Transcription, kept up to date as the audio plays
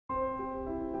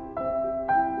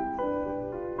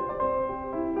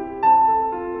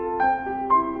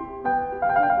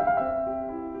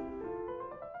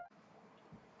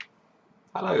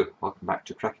Hello, welcome back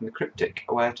to Cracking the Cryptic,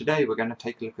 where today we're going to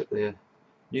take a look at the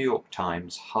New York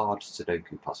Times hard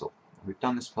Sudoku puzzle. We've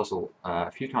done this puzzle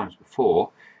a few times before.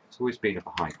 It's always been of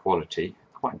a high quality,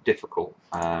 quite difficult.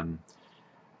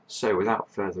 So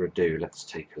without further ado, let's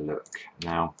take a look.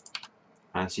 Now,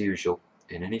 as usual,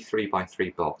 in any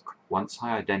 3x3 block, once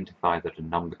I identify that a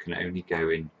number can only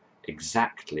go in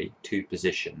exactly two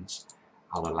positions,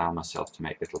 I'll allow myself to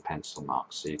make little pencil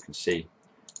marks. So you can see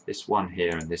this one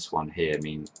here and this one here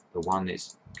mean the one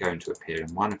is going to appear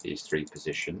in one of these three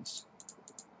positions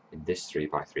in this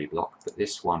 3x3 block, but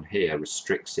this one here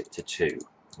restricts it to 2.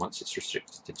 Once it's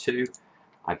restricted to 2,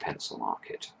 I pencil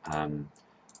mark it.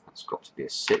 That's got to be a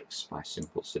 6 by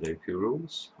simple Sudoku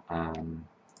rules. And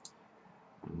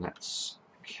let's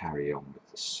carry on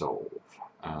with the solve.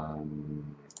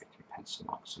 Making pencil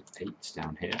marks of 8s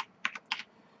down here.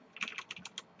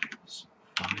 Some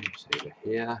 5s over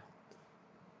here.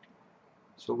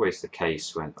 It's always the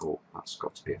case when, oh, that's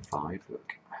got to be a 5,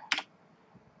 look.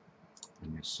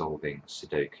 When you're solving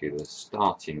Sudoku, the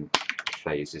starting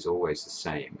phase is always the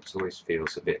same. It always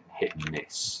feels a bit hit and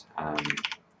miss.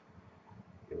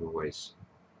 You're always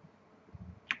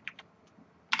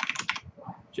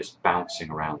just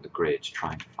bouncing around the grid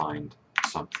trying to find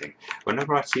something.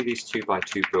 Whenever I see these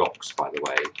 2x2 blocks, by the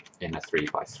way, in a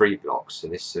 3x3 block, so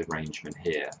this arrangement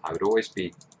here, I would always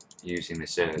be using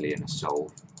this early in a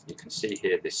solve. You can see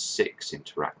here this 6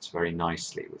 interacts very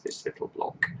nicely with this little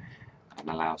block and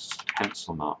allows us to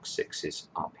pencil mark 6s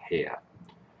up here.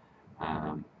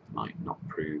 Might not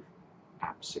prove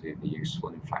absolutely useful,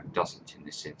 in fact doesn't in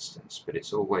this instance, but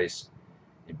it's always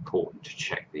important to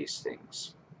check these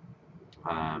things.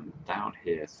 Down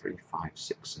here 3, 5,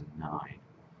 6 and 9.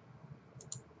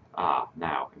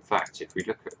 Now in fact if we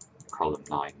look at column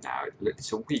 9 now,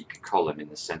 it's a weak column in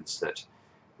the sense that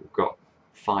we've got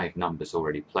 5 numbers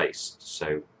already placed,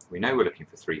 so we know we're looking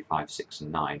for 3, 5, 6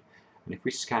 and 9, and if we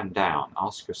scan down,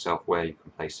 ask yourself where you can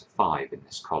place a 5 in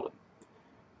this column.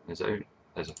 There's a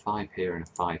 5 here and a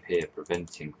 5 here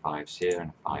preventing 5s here, and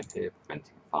a 5 here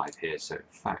preventing a 5 here, so in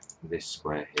fact this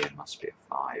square here must be a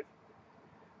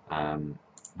 5.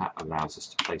 That allows us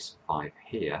to place a 5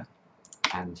 here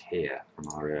and here from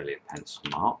our earlier pencil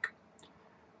mark,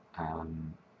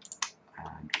 and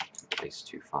we can place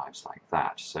 2 5s like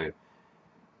that. So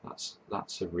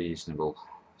that's a reasonable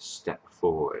step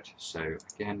forward. So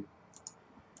again,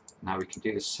 now we can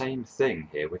do the same thing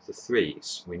here with the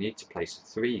 3s. We need to place a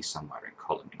 3 somewhere in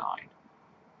column 9,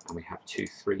 and we have 2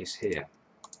 3s here,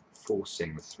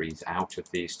 forcing the 3s out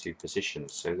of these two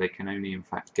positions, so they can only in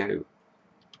fact go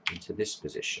into this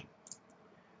position.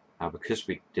 Now because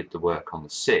we did the work on the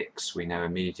 6, we know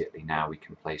immediately now we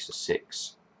can place a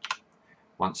 6.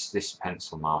 Once this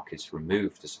pencil mark is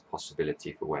removed as a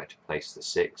possibility for where to place the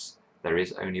 6, there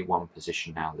is only one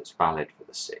position now that's valid for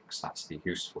the 6. That's the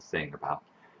useful thing about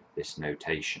this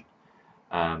notation.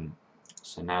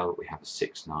 So now that we have a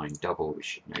 6, 9 double, we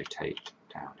should notate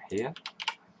down here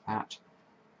that.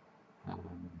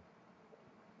 And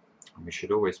we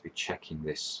should always be checking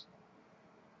this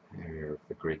area of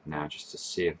the grid now just to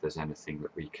see if there's anything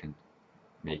that we can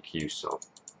make use of,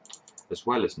 as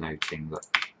well as noting that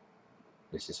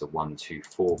this is a 1, 2,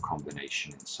 4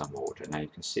 combination in some order. Now you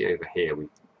can see over here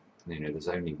there's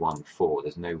only 1, 4.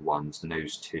 There's no 1s, no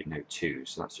 2s,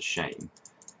 so that's a shame.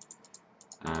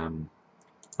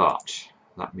 But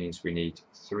that means we need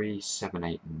 3, 7,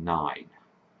 8, and 9.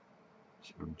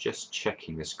 So I'm just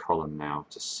checking this column now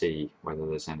to see whether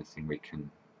there's anything we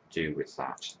can do with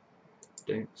that.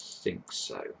 Don't think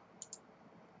so.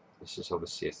 This is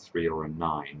obviously a 3 or a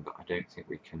 9, but I don't think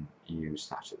we can use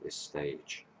that at this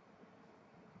stage.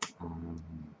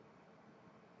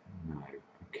 No.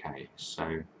 Okay,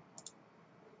 so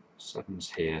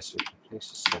 7's here, so we can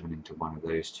place a 7 into one of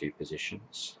those two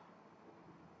positions.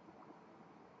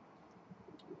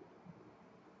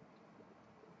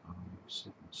 5,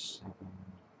 7, 7.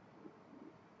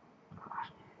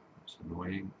 That's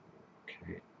annoying.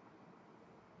 Okay.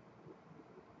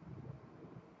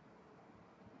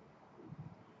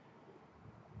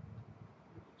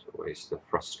 Always the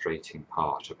frustrating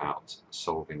part about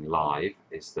solving live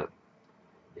is that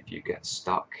if you get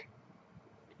stuck,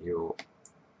 your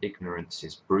ignorance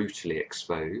is brutally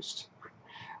exposed.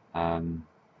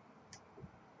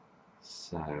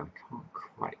 So I can't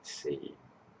quite see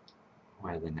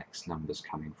where the next number's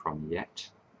coming from yet.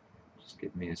 Just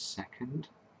give me a second.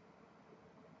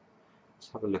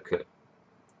 Let's have a look at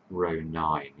row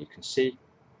 9. You can see,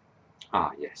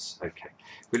 yes, okay.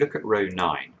 If we look at row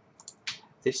 9,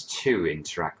 this 2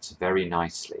 interacts very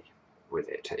nicely with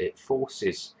it. It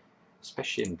forces,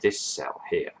 especially in this cell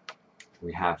here,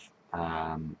 we have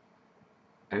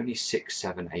only 6,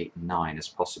 7, 8, 9 as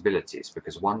possibilities,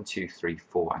 because 1, 2, 3,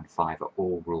 4 and 5 are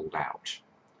all ruled out.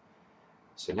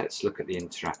 So let's look at the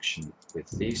interaction with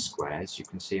these squares. You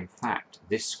can see, in fact,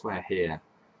 this square here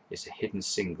is a hidden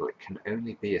single. It can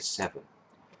only be a 7.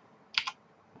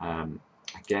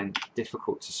 Again,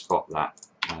 difficult to spot that,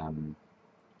 and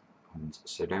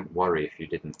so don't worry if you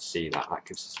didn't see that. That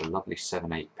gives us a lovely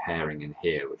 7, 8 pairing in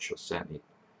here, which you'll certainly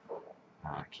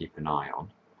keep an eye on.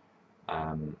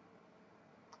 And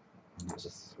that's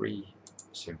a 3.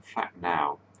 So in fact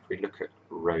now, if we look at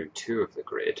row 2 of the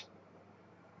grid,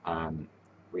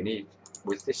 we need,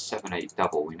 with this 7, 8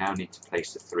 double, we now need to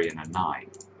place a 3 and a 9.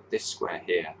 But this square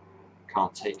here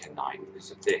can't take a 9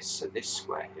 because of this, so this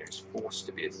square here is forced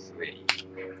to be a 3.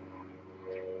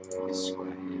 This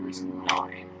square here is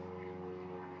 9.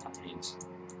 That means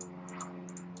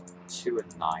 2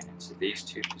 and 9 into these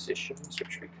two positions,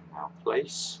 which we can now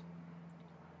place.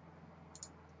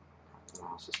 That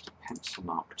allows us to pencil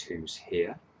mark 2's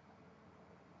here.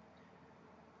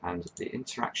 And the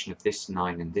interaction of this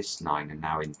 9 and this 9 are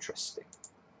now interesting,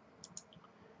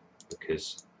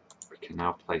 because we can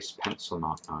now place pencil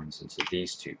mark 9's into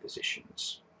these two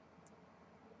positions.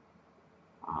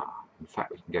 In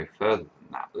fact, we can go further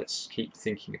than that. Let's keep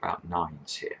thinking about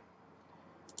 9's here.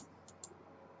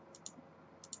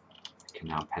 We can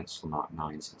now pencil mark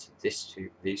 9's into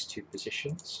these two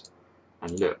positions.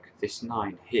 And look, this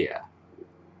 9 here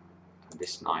and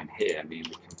this 9 here mean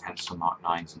we can pencil mark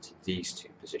 9's into these two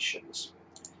positions.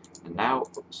 And now,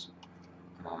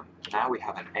 now we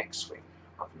have an X-wing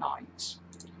of 9's.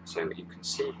 So you can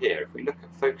see here, if we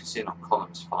focus in on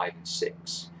columns 5 and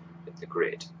 6 of the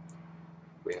grid,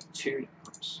 we have two,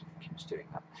 oops, keeps doing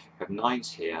that. We have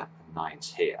 9's here and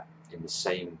 9's here in the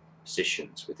same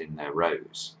positions within their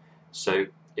rows. So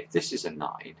if this is a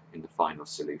 9 in the final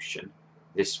solution,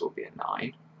 this will be a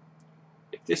 9.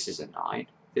 If this is a 9,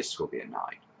 this will be a 9.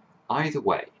 Either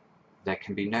way, there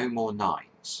can be no more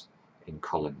 9's in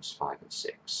columns 5 and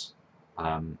 6.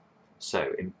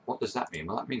 What does that mean?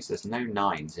 Well, that means there's no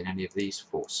 9's in any of these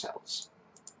 4 cells.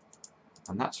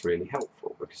 And that's really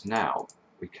helpful, because now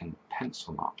we can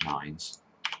pencil mark 9's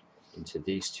into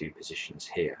these two positions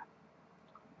here.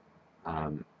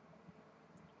 And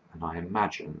I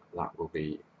imagine that will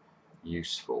be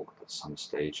useful at some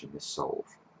stage in this solve.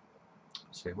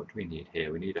 So what do we need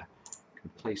here? We need can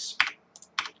place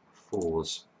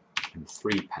 4's and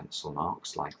 3 pencil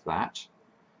marks like that.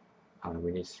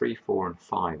 We need 3, 4 and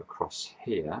 5 across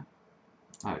here.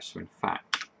 Oh, so in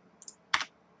fact,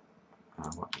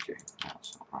 what are we doing? No,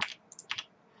 that's not right.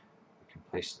 We can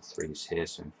place the 3's here,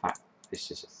 so in fact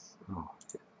this is a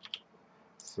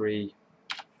 3,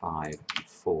 5 and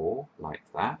 4 like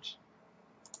that.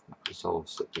 That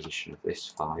resolves the position of this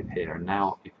 5 here, and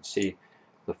now you can see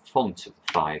the font of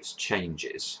the 5's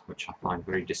changes, which I find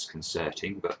very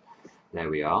disconcerting, but there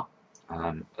we are.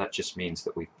 That just means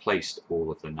that we've placed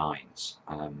all of the 9's.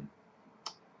 And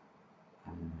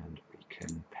we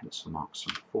can pencil mark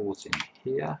some 4's in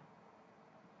here.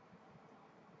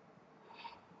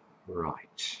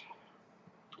 Right.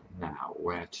 Now,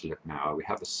 where to look now? We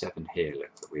have a 7 here,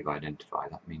 look, that we've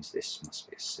identified. That means this must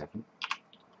be a 7.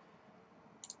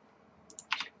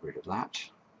 Let's get rid of that.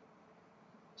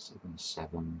 7,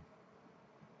 7.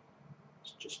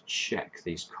 Let's just check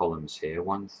these columns here.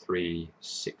 1, 3,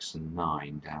 6 and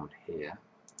 9 down here.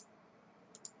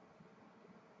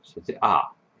 So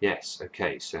yes,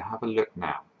 okay, so have a look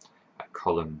now at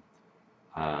column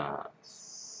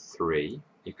 3.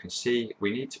 You can see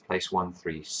we need to place 1,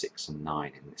 3, 6 and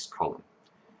 9 in this column.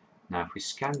 Now if we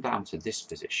scan down to this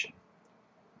position,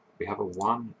 we have a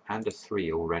 1 and a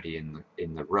 3 already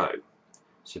in the row.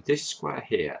 So this square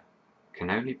here can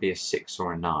only be a 6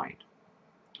 or a 9.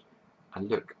 And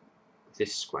look,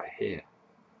 this square here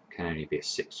can only be a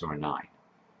 6 or a 9.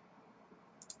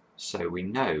 So we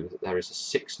know that there is a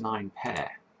 6-9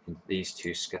 pair in these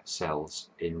two cells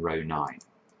in row 9.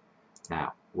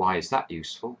 Now, why is that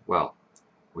useful? Well,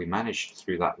 we managed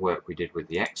through that work we did with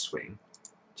the X-wing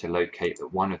to locate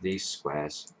that one of these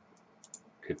squares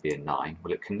could be a 9.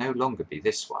 Well, it can no longer be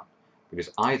this one,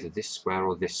 because either this square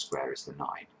or this square is the 9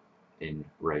 in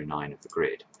row 9 of the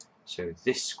grid. So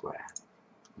this square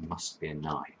must be a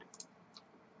 9.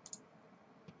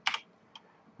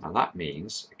 Now that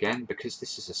means, again, because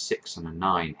this is a 6 and a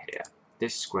 9 here,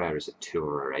 this square is a 2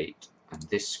 or an 8, and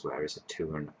this square is a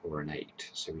 2 or an 8.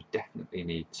 So we definitely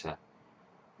need to,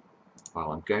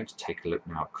 well, I'm going to take a look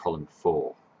now at column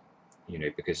 4,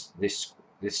 because this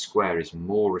square is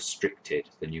more restricted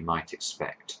than you might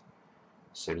expect.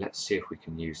 So let's see if we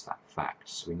can use that fact.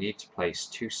 So we need to place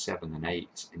 2, 7 and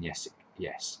 8, and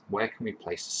yes, where can we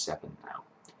place a 7 now?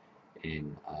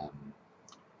 In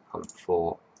column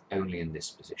 4 only in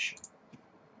this position.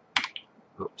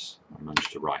 Oops, I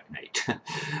managed to write an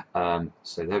 8.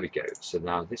 So there we go. So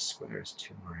now this square is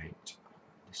 2 or 8.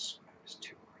 This square is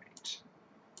 2 or 8.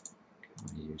 Can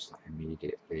I use that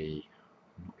immediately?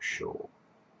 I'm not sure.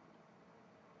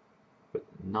 But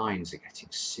the 9s are getting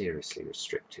seriously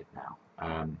restricted now.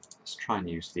 Let's try and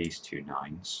use these 2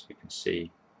 9s. You can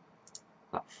see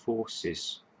that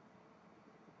forces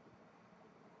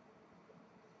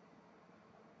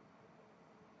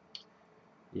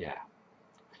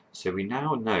So we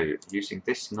now know, using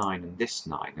this 9 and this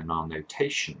 9 in our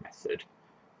notation method,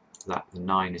 that the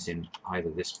 9 is in either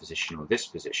this position or this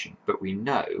position, but we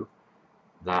know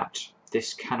that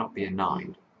this cannot be a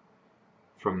 9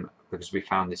 because we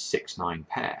found this 6-9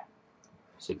 pair.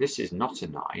 So this is not a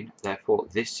 9, therefore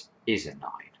this is a 9.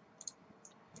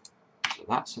 So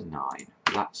that's a 9,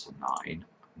 that's a 9, and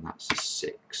that's a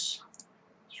 6.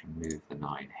 Let's remove the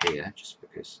 9 here, just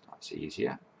because that's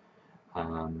easier.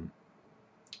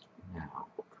 Now,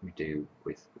 what can we do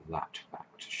with that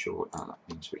fact? Sure, that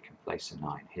means we can place a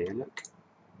 9 here, look.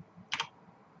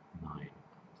 9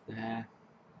 there.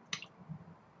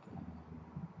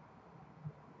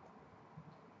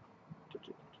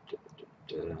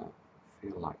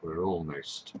 Feel like we're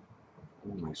almost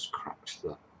cracked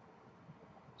the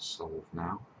solve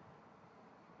now.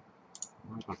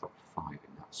 Why have I got 5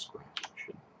 in that square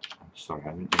section? I'm sorry,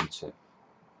 I didn't mean to.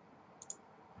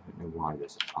 I don't know why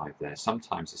there's a 5 there.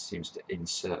 Sometimes it seems to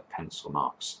insert pencil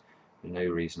marks for no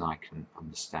reason I can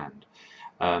understand.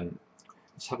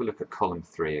 Let's have a look at column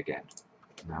 3 again.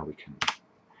 Now we can.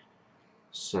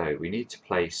 So we need to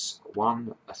place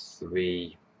 1, a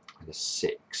 3, and a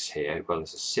 6 here. Well,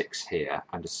 there's a 6 here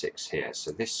and a 6 here.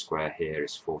 So this square here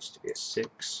is forced to be a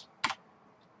 6,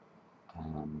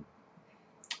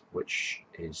 which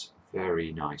is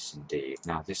very nice indeed.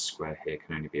 Now this square here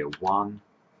can only be a 1.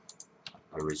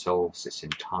 Resolves this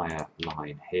entire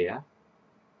line here,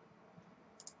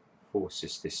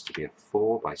 forces this to be a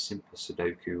 4 by simple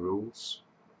Sudoku rules,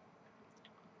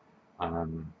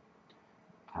 and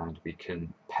we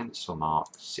can pencil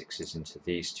mark 6s into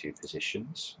these 2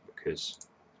 positions because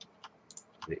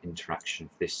of the interaction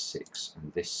of this 6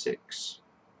 and this 6.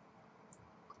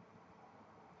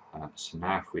 So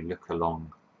now if we look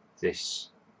along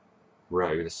this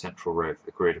row, the central row of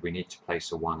the grid, we need to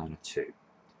place a 1 and a 2.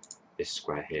 This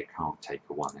square here can't take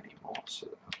a 1 anymore, so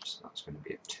that's going to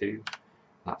be a 2.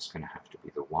 That's going to have to be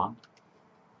the 1.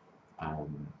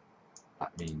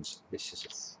 That means this is a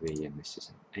 3 and this is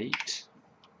an 8.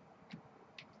 You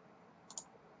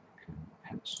can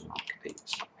pencil mark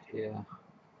 8s up here.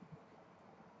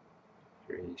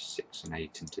 3, 6 and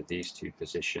 8 into these 2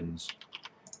 positions,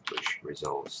 which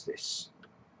resolves this.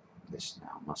 This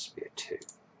now must be a 2.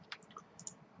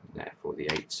 Therefore the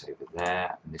 8's over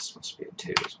there, and this must be a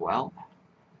 2 as well.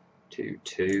 2,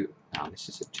 2, now this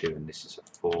is a 2 and this is a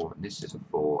 4 and this is a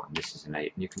 4 and this is an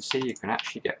 8. And you can see you can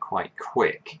actually get quite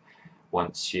quick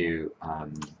once you,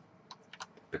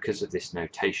 because of this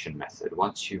notation method,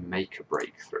 once you make a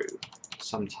breakthrough,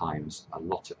 sometimes a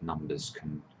lot of numbers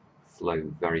can flow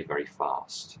very, very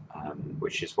fast,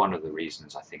 which is one of the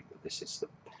reasons I think that this is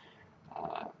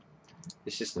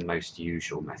the most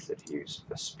usual method used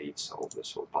for speed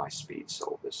solvers or by speed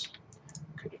solvers.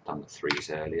 Could have done the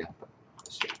 3s earlier, but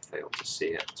obviously I failed to see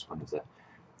it. It's one of the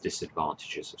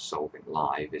disadvantages of solving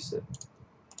live, is that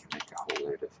you make a whole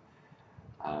load of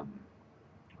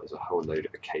there's a whole load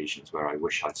of occasions where I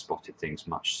wish I'd spotted things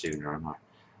much sooner, and I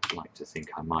like to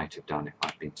think I might have done if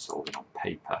I'd been solving on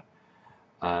paper.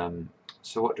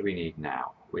 So what do we need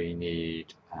now? We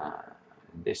need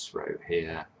in this row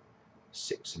here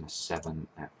 6 and a 7,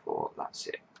 therefore that's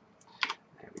it.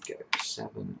 There we go.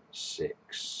 7,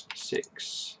 6,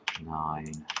 6,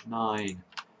 9, 9,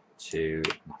 2,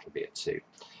 and that'll be a 2.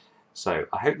 So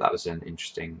I hope that was an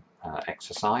interesting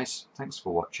exercise. Thanks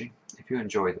for watching. If you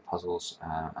enjoy the puzzles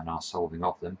and are solving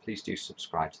of them, please do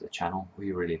subscribe to the channel.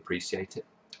 We really appreciate it.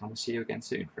 And we'll see you again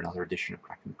soon for another edition of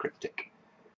Cracking the Cryptic.